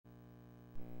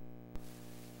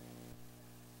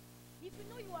you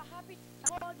know you are happy,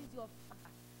 God is your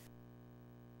Father.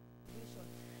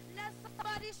 Let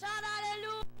somebody shout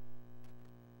hallelujah.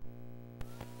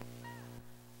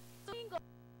 King of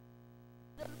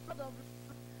the Lord of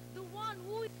the one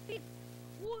who is,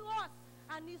 who was,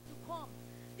 and is to come,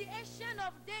 the Ancient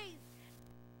of Days.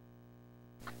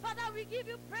 Father, we give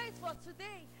you praise for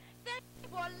today. Thank you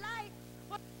for life,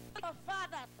 for your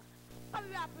Father. Father,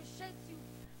 we appreciate you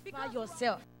because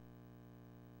yourself.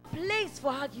 Place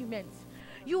for arguments.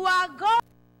 You are God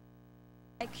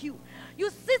like you. You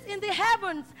sit in the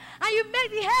heavens and you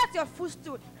make the earth your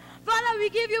footstool. Father, we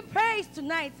give you praise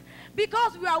tonight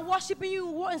because we are worshiping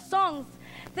you in songs.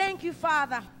 Thank you,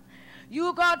 Father.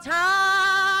 You got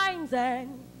times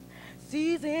and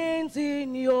seasons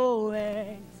in your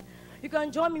hands. You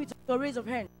can join me with a raise of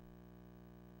hand.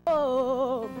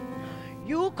 Oh,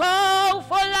 you call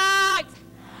for light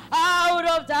out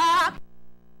of dark,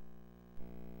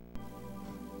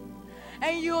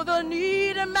 and you don't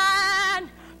need a man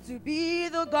to be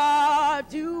the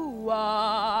God you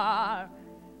are.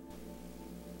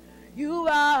 You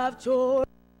have chosen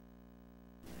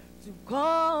to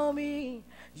call me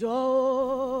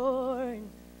yours,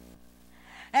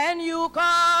 and you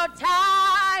got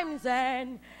times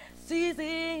and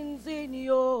seasons in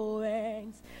your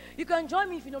hands. You can join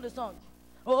me if you know the song.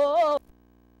 Oh,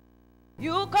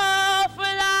 you call for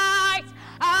light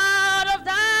out of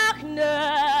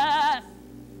darkness.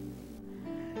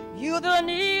 You don't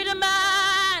need a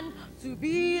man to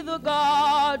be the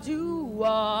God you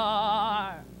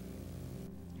are.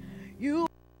 You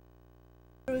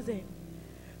chosen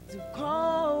to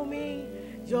call me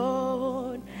your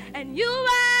own, and you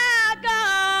are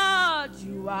God.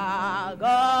 You are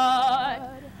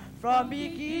God from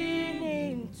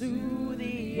beginning to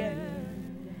the end.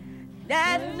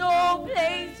 There's no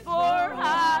place for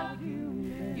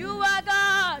argument. You are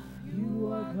God.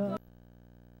 You are God.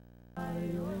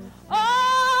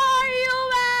 Oh, you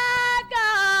are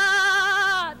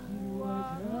God.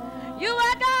 You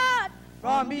are God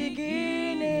from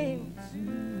beginning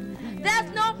to the end.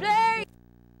 There's no place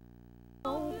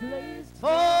for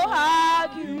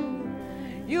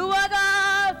argument. You are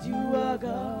God. You are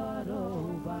God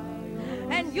all by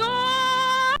yourself. And you're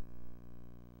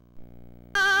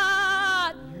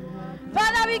God.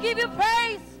 Father, we give you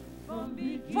praise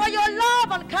for your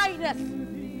love and kindness.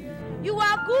 You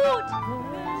are good.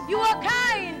 You are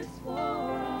kind.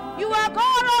 You are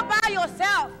God all by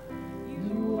yourself.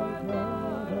 You are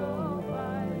God all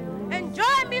by yourself. And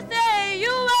join me, say,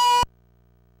 you are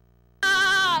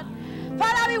God.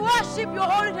 Father, we worship your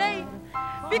holy name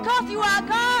because you are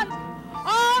God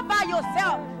all by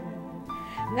yourself.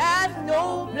 There's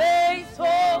no place for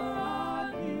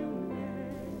argument.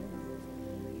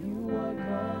 You are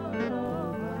God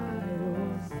all by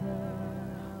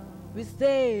yourself. We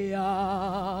say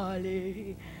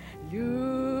hallelujah,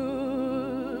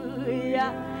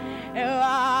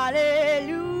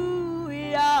 hallelujah.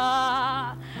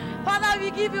 Father,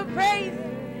 we give you praise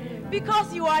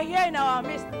because you are here in our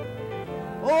midst.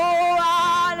 Oh,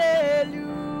 hallelujah.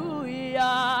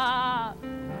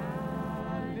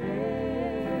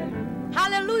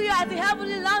 Hallelujah is the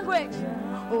heavenly language.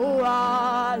 Oh,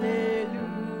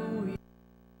 hallelujah.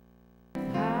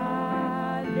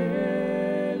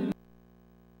 Hallelujah.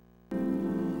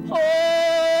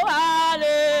 Oh,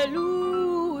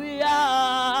 hallelujah.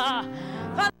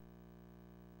 Father,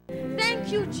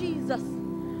 thank you, Jesus.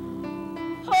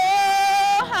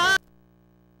 Oh,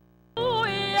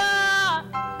 hallelujah.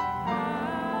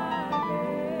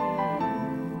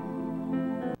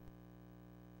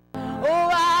 Oh,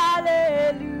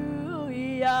 hallelujah.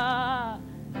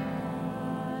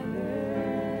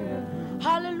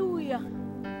 Hallelujah.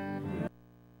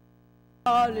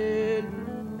 Hallelujah.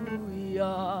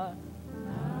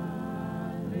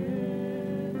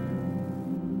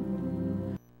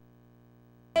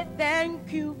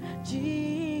 Thank you,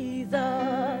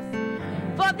 Jesus,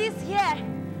 for this year,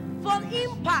 for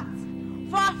Impart,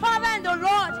 for our Father and the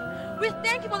Lord. We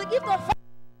thank you for the gift of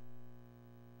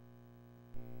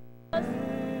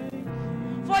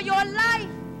for your life,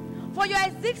 for your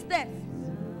existence.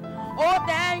 Oh,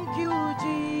 thank you,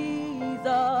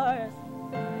 Jesus.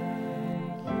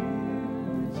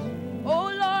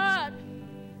 Oh, Lord.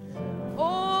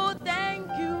 Oh, thank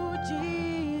you,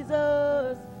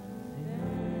 Jesus.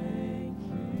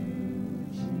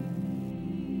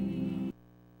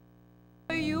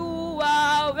 You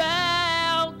are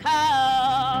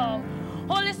welcome.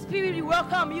 Holy Spirit, we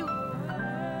welcome you.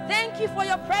 Thank you for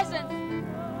your presence.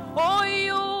 Oh,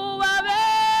 you are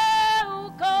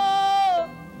welcome.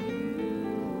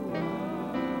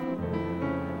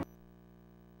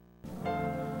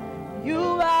 You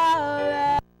are welcome.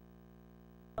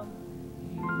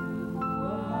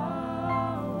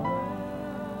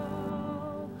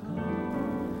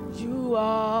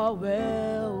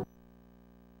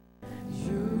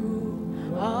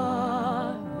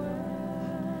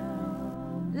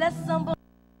 bless somebody.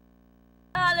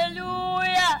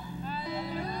 Hallelujah.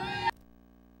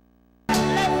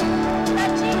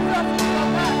 Let Jesus be your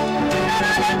God.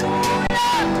 Hallelujah.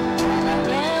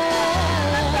 Yes.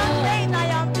 I'm saying I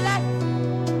am blessed.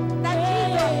 That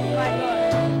Jesus is my God.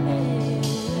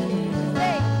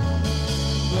 Say,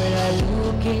 when I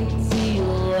look into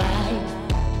your eyes,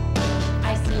 I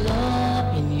see love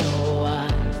in your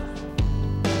eyes.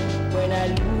 When I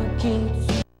look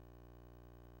into,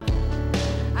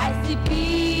 I see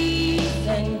peace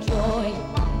and joy.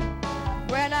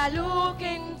 When I look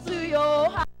into your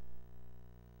heart,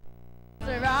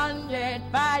 surrounded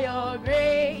by your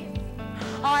grace,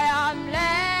 I am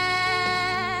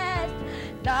blessed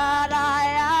that I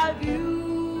have you.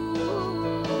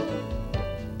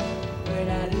 When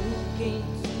I look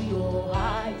into your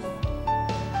eyes,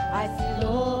 I see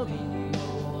love in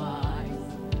your eyes.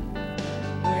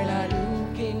 When I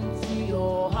look into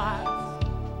your heart,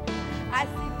 I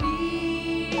see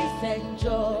peace and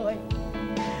joy.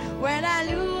 When I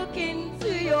look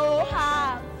into your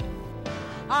heart,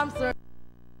 I'm so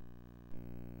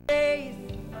praised.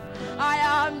 I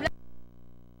am blessed.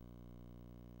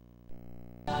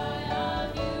 I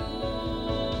have you.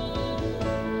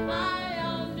 I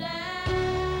am blessed.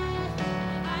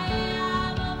 I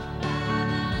have a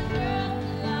father just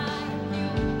like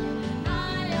you. I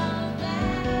am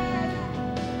blessed.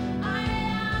 I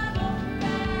have a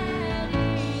friend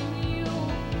in you.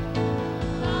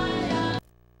 I am.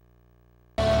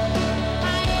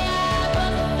 I have a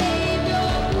Savior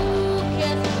who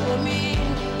cares for me,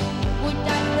 who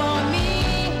died for me,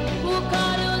 who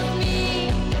calls me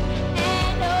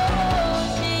and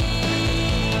knows me.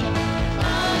 I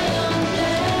am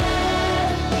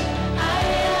blessed. I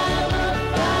have a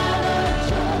Father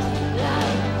just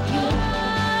like you.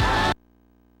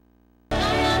 I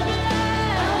am blessed.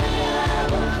 I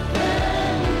have a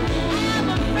friend. I have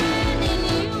a friend in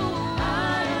you.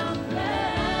 I am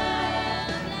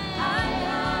blessed. I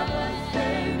have a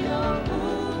Savior who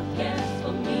cares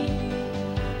for me,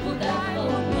 who died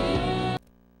for me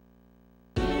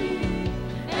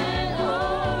and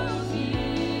holds me.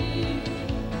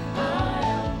 I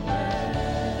am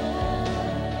blessed.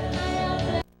 I am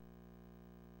blessed.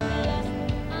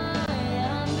 I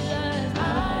am blessed. I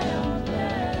am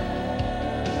blessed.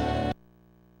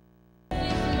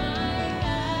 It's my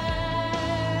life.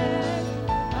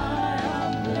 I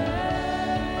am blessed.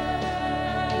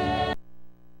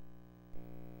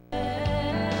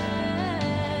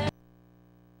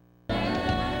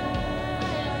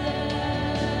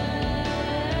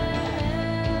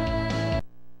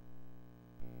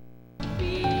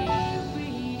 Be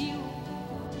with you.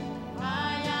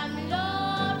 I am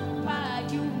loved by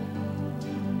you.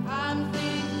 I'm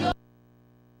secure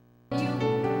in you.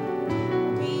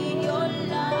 With your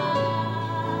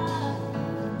love,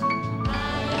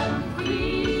 I am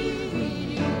free with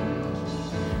you.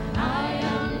 I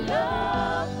am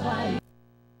loved by you.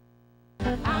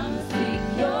 I'm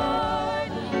secure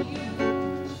in you.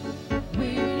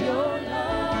 With your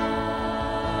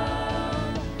love,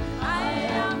 I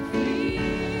am free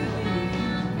with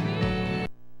you.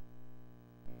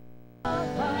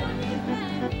 Loved by you.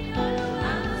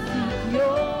 I'm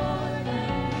secure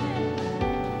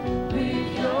with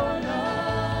your love.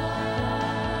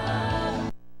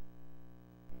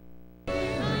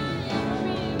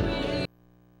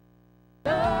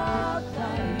 Loved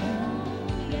by you.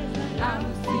 I'm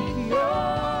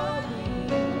secure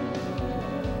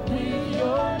with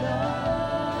your love.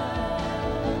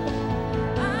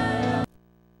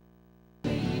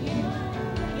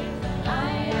 I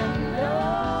am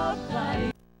loved by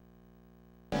you.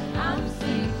 I'm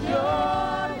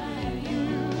secure with you,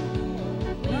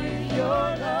 with your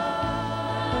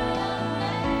love.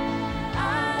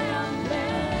 I am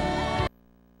blessed.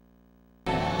 I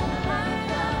am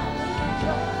blessed.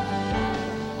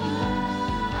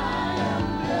 I am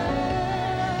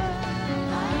blessed.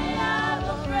 I have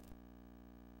a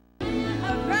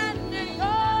friend in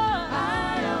God.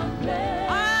 I am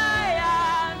blessed. I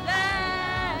am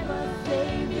blessed. A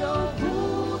Savior who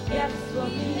cares for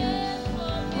me,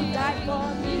 who died for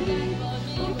me,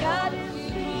 who guarded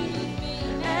me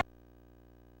and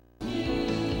me.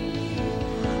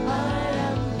 I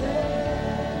am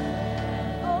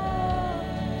blessed. Oh,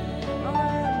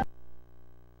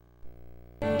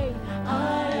 I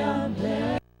am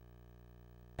blessed.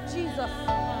 Jesus,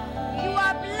 you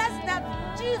are blessed that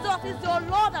Jesus is your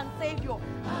Lord and Savior.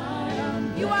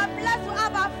 You are blessed to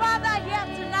have a Father here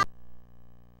tonight.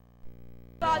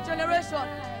 Our generation,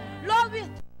 Lord, we.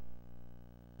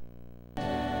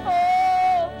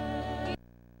 Oh,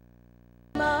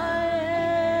 my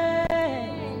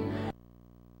hand.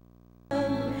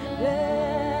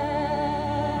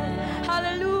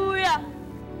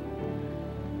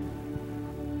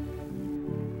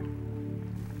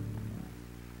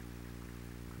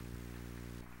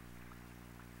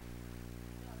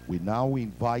 We now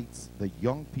invite the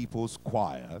Young People's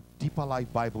Choir, Deeper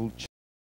Life Bible Church.